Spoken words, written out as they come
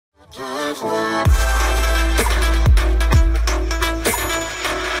The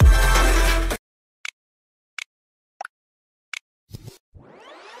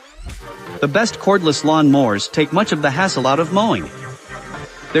best cordless lawn mowers take much of the hassle out of mowing.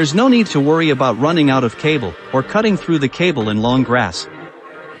 There's no need to worry about running out of cable or cutting through the cable in long grass.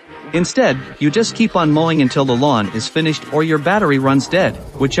 Instead, you just keep on mowing until the lawn is finished or your battery runs dead,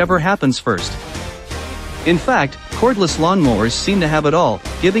 whichever happens first. In fact, cordless lawn mowers seem to have it all,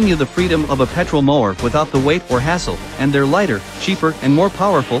 giving you the freedom of a petrol mower without the weight or hassle, and they're lighter, cheaper, and more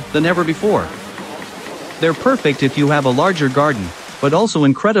powerful than ever before. They're perfect if you have a larger garden, but also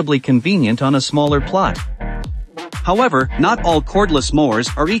incredibly convenient on a smaller plot. However, not all cordless mowers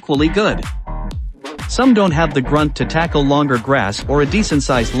are equally good. Some don't have the grunt to tackle longer grass or a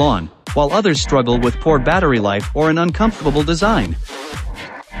decent-sized lawn, while others struggle with poor battery life or an uncomfortable design.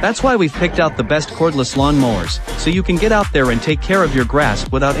 That's why we've picked out the best cordless lawn mowers, so you can get out there and take care of your grass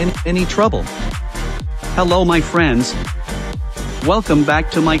without any trouble. Hello my friends. Welcome back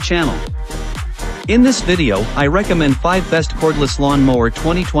to my channel. In this video, I recommend 5 best cordless lawn mower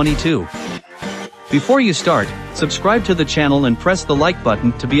 2022. Before you start, subscribe to the channel and press the like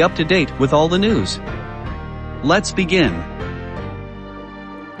button to be up to date with all the news. Let's begin.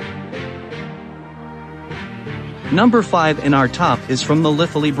 Number 5 in our top is from the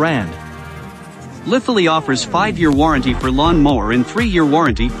Litheli brand. Litheli offers 5-year warranty for lawn mower and 3-year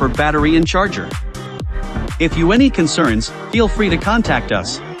warranty for battery and charger. If you have any concerns, feel free to contact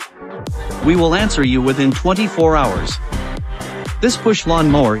us. We will answer you within 24 hours. This push lawn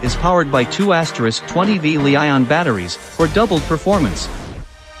mower is powered by 2*20V Li-ion batteries for doubled performance.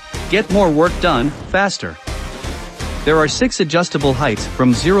 Get more work done, faster. There are 6 adjustable heights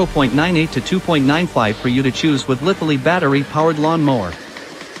from 0.98 to 2.95 for you to choose with Litheli battery-powered lawn mower.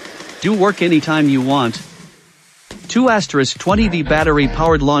 Do work anytime you want. 2*20V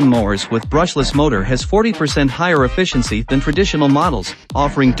battery-powered lawn mowers with brushless motor has 40% higher efficiency than traditional models,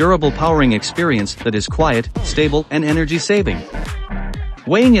 offering durable powering experience that is quiet, stable, and energy-saving.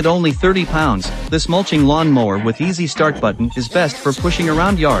 Weighing at only 30 pounds, this mulching lawn mower with easy start button is best for pushing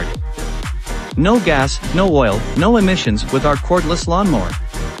around yard. No gas, no oil, no emissions with our cordless lawnmower.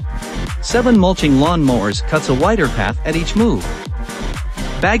 7 mulching lawn mowers cuts a wider path at each move.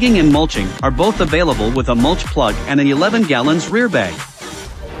 Bagging and mulching are both available with a mulch plug and an 11 gallons rear bag.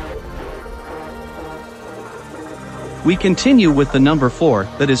 We continue with the number 4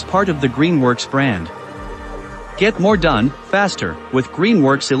 that is part of the Greenworks brand. Get more done, faster, with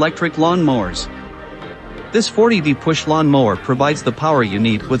Greenworks electric lawn mowers. This 40V push lawn mower provides the power you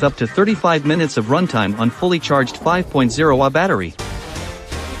need with up to 35 minutes of runtime on fully charged 5.0Ah battery.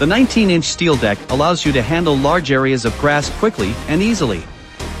 The 19-inch steel deck allows you to handle large areas of grass quickly and easily.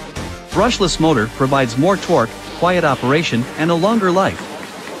 Brushless motor provides more torque, quiet operation, and a longer life.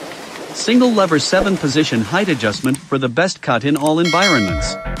 Single lever 7-position height adjustment for the best cut in all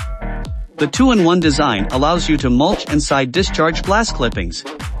environments. The 2-in-1 design allows you to mulch and side discharge glass clippings.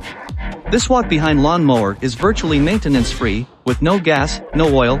 This walk-behind lawn mower is virtually maintenance-free, with no gas,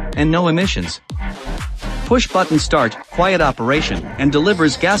 no oil, and no emissions. Push-button start, quiet operation, and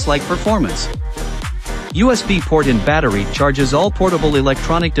delivers gas-like performance. USB port-in battery charges all portable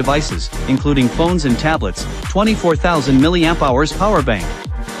electronic devices, including phones and tablets, 24,000 mAh power bank.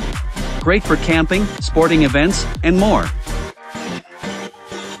 Great for camping, sporting events, and more.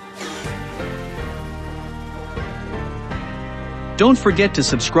 Don't forget to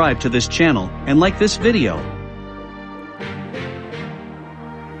subscribe to this channel and like this video.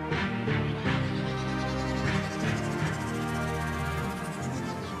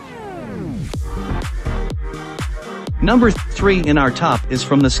 Number 3 in our top is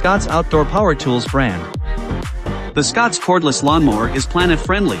from the Scott's Outdoor Power Tools brand. The Scott's cordless lawnmower is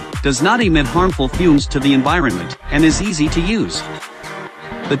planet-friendly, does not emit harmful fumes to the environment, and is easy to use.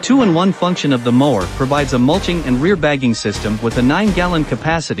 The 2-in-1 function of the mower provides a mulching and rear bagging system with a 9-gallon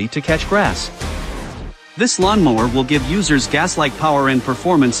capacity to catch grass. This lawnmower will give users gas-like power and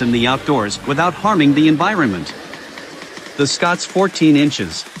performance in the outdoors without harming the environment. The Scott's 14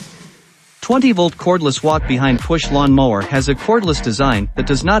 inches. 20-volt cordless walk-behind push lawn mower has a cordless design that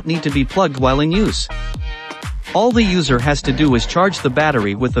does not need to be plugged while in use. All the user has to do is charge the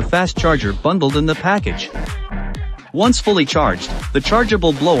battery with the fast charger bundled in the package. Once fully charged, the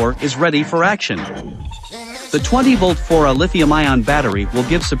chargeable blower is ready for action. The 20-volt 4A lithium-ion battery will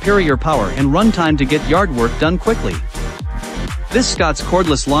give superior power and runtime to get yard work done quickly. This Scott's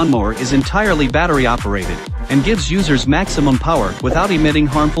cordless lawnmower is entirely battery operated and gives users maximum power without emitting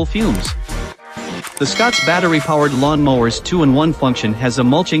harmful fumes. The Scott's battery-powered lawn mowers 2-in-1 function has a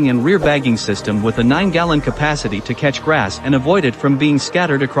mulching and rear bagging system with a 9-gallon capacity to catch grass and avoid it from being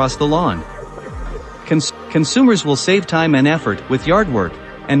scattered across the lawn. Consumers will save time and effort with yard work,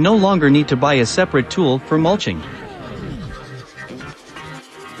 and no longer need to buy a separate tool for mulching.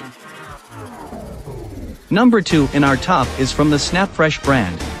 Number 2 in our top is from the SnapFresh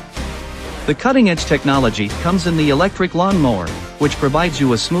brand. The cutting-edge technology comes in the electric lawn mower, which provides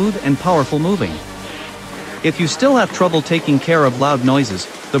you a smooth and powerful moving. If you still have trouble taking care of loud noises,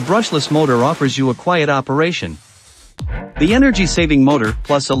 the brushless motor offers you a quiet operation. The energy-saving motor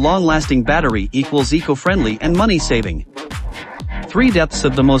plus a long-lasting battery equals eco-friendly and money-saving. 3 depths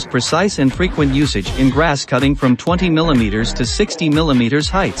of the most precise and frequent usage in grass cutting from 20 mm to 60 mm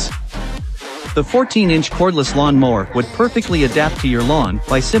heights. The 14-inch cordless lawn mower would perfectly adapt to your lawn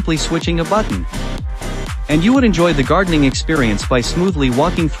by simply switching a button. And you would enjoy the gardening experience by smoothly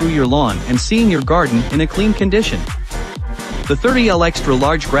walking through your lawn and seeing your garden in a clean condition. The 30L extra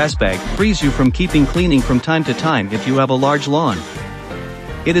large grass bag frees you from keeping cleaning from time to time if you have a large lawn.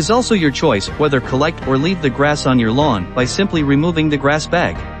 It is also your choice whether collect or leave the grass on your lawn by simply removing the grass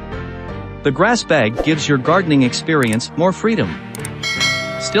bag. The grass bag gives your gardening experience more freedom.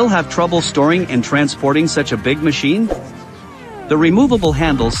 Still have trouble storing and transporting such a big machine? The removable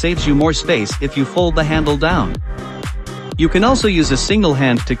handle saves you more space if you fold the handle down. You can also use a single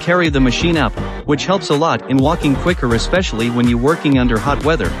hand to carry the machine up, which helps a lot in walking quicker, especially when you're working under hot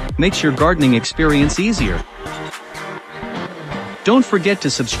weather, makes your gardening experience easier. Don't forget to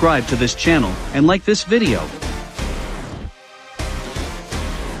subscribe to this channel and like this video.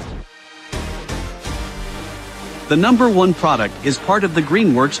 The number 1 product is part of the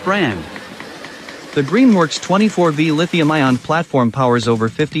Greenworks brand. The Greenworks 24V lithium-ion platform powers over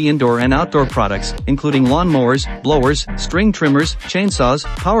 50 indoor and outdoor products, including lawn mowers, blowers, string trimmers, chainsaws,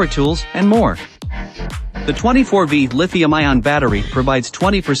 power tools, and more. The 24V lithium-ion battery provides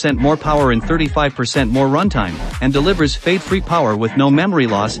 20% more power and 35% more runtime, and delivers fade-free power with no memory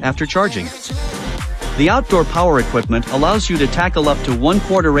loss after charging. The outdoor power equipment allows you to tackle up to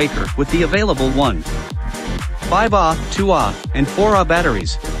 1/4 acre with the available 1, 5Ah, 2Ah, and 4Ah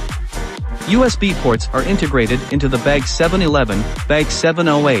batteries. USB ports are integrated into the Bag 711, Bag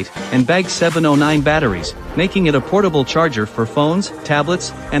 708, and Bag 709 batteries, making it a portable charger for phones,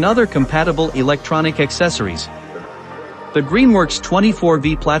 tablets, and other compatible electronic accessories. The Greenworks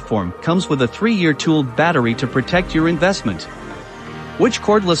 24V platform comes with a 3-year tooled battery to protect your investment. Which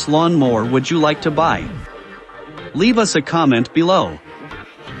cordless lawn mower would you like to buy? Leave us a comment below.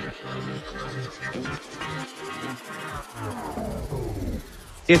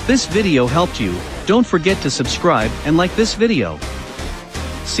 If this video helped you, don't forget to subscribe and like this video.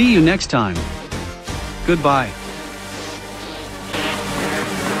 See you next time. Goodbye.